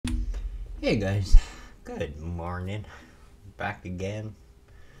Hey guys, good morning. Back again.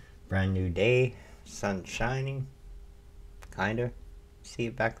 Brand new day, sun shining. Kinda. See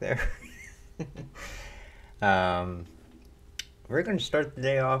it back there? um, we're going to start the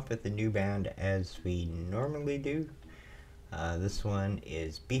day off with a new band as we normally do. This one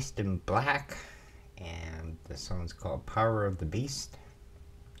is Beast in Black, and the song's called Power of the Beast.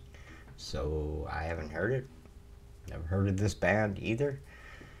 So I haven't heard it. Never heard of this band either.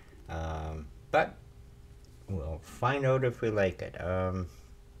 But we'll find out if we like it.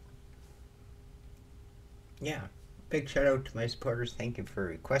 Yeah, big shout out to my supporters. Thank you for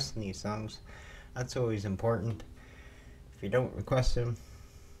requesting these songs. That's always important. If you don't request them,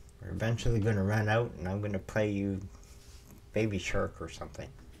 we're eventually going to run out and I'm going to play you Baby Shark or something,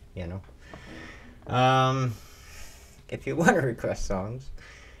 you know. If you want to request songs,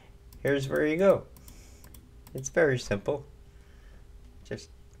 here's where you go. It's very simple. Just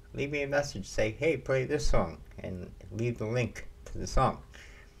leave me a message, say, hey, play this song, and leave the link to the song,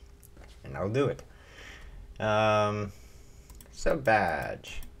 and I'll do it. Sub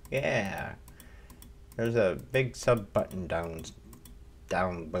badge, yeah. There's a big sub button down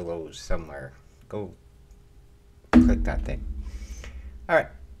below somewhere. Go click that thing. Alright,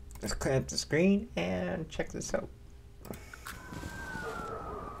 let's clean up the screen and check this out.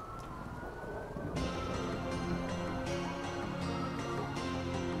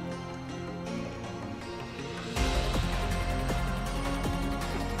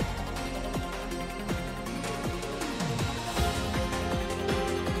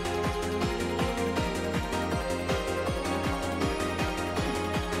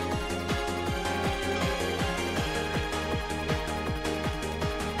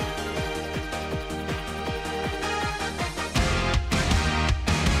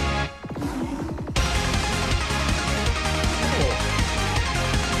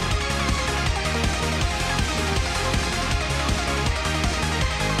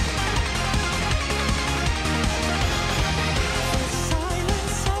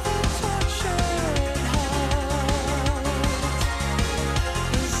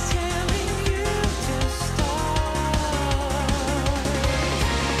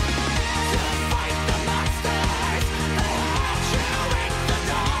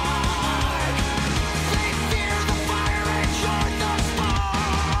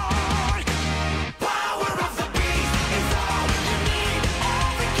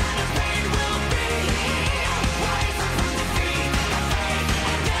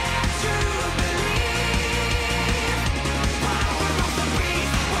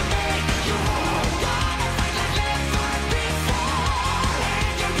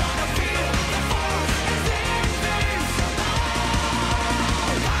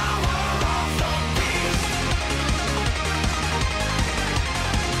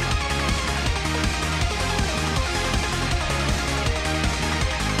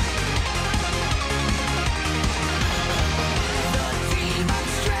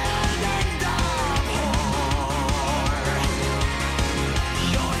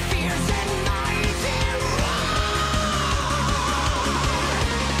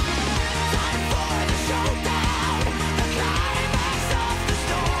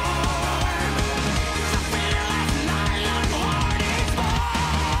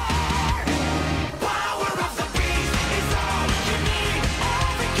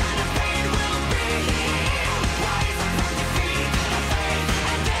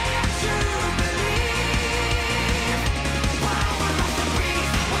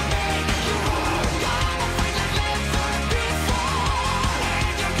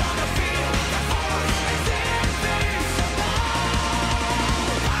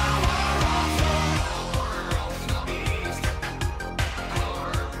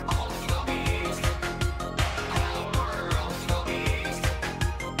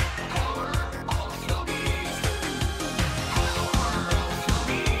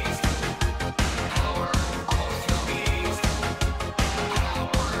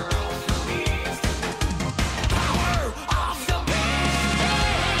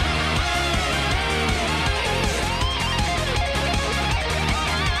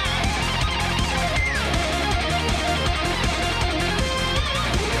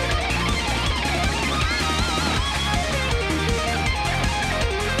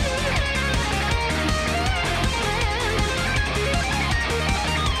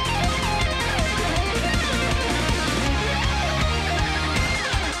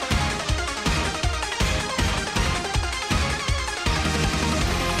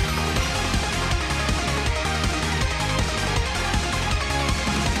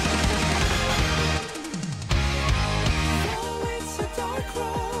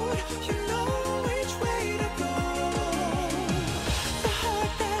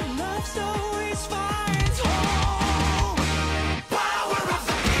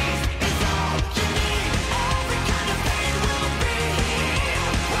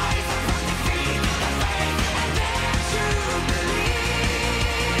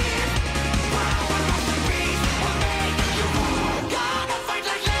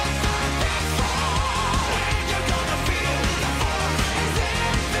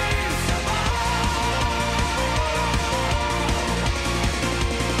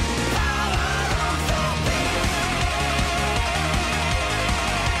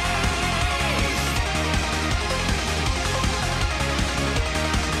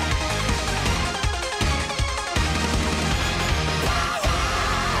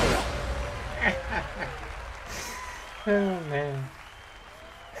 Oh man.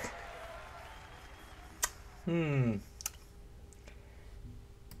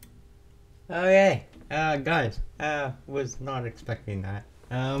 Okay, guys, was not expecting that.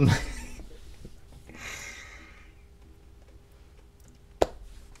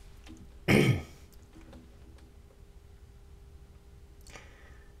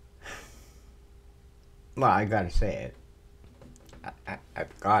 Well, I gotta say it.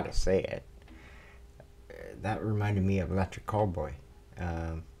 I've gotta say it. That reminded me of Electric Callboy.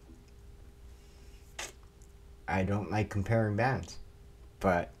 I don't like comparing bands,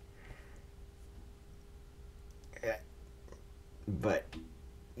 but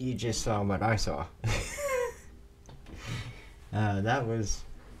you just saw what I saw. That was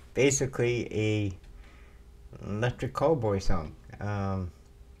basically a Electric Callboy song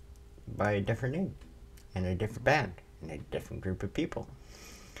by a different name and a different band and a different group of people,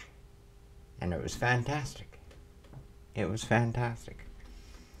 and it was fantastic. It was fantastic.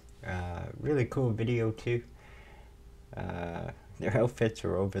 Really cool video too. Their outfits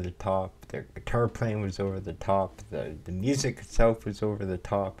were over the top. Their guitar playing was over the top. The music itself was over the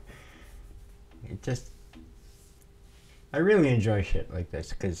top. I really enjoy shit like this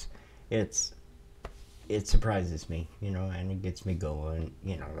because it surprises me, and it gets me going,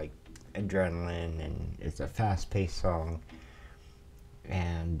 like adrenaline, and it's a fast-paced song,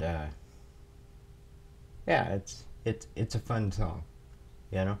 and yeah, it's a fun song,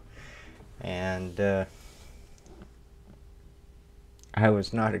 and I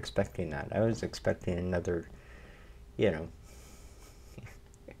was not expecting that. I was expecting another,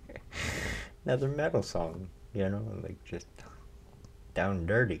 another metal song, like just down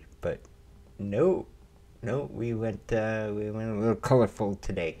dirty. But no, we went a little colorful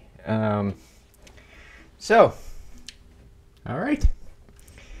today. So, all right,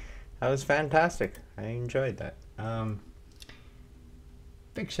 that was fantastic. I enjoyed that.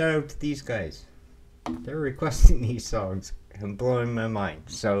 Big shout out to these guys. They're requesting these songs and blowing my mind.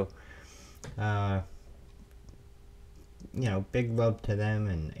 So, big love to them,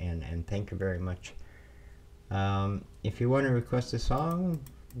 and thank you very much. If you want to request a song,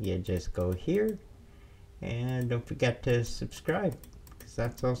 you just go here, and don't forget to subscribe, because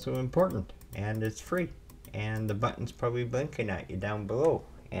that's also important, and it's free, and the button's probably blinking at you down below,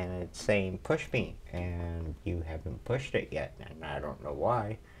 and it's saying push me, and you haven't pushed it yet, and I don't know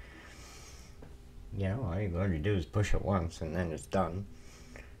why. All you're going to do is push it once, and then it's done.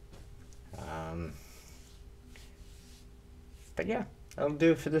 But yeah, that'll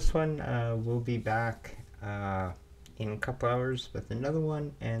do it for this one. We'll be back in a couple hours with another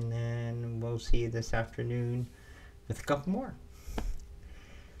one, and then we'll see you this afternoon with a couple more.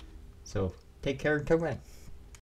 So take care until then.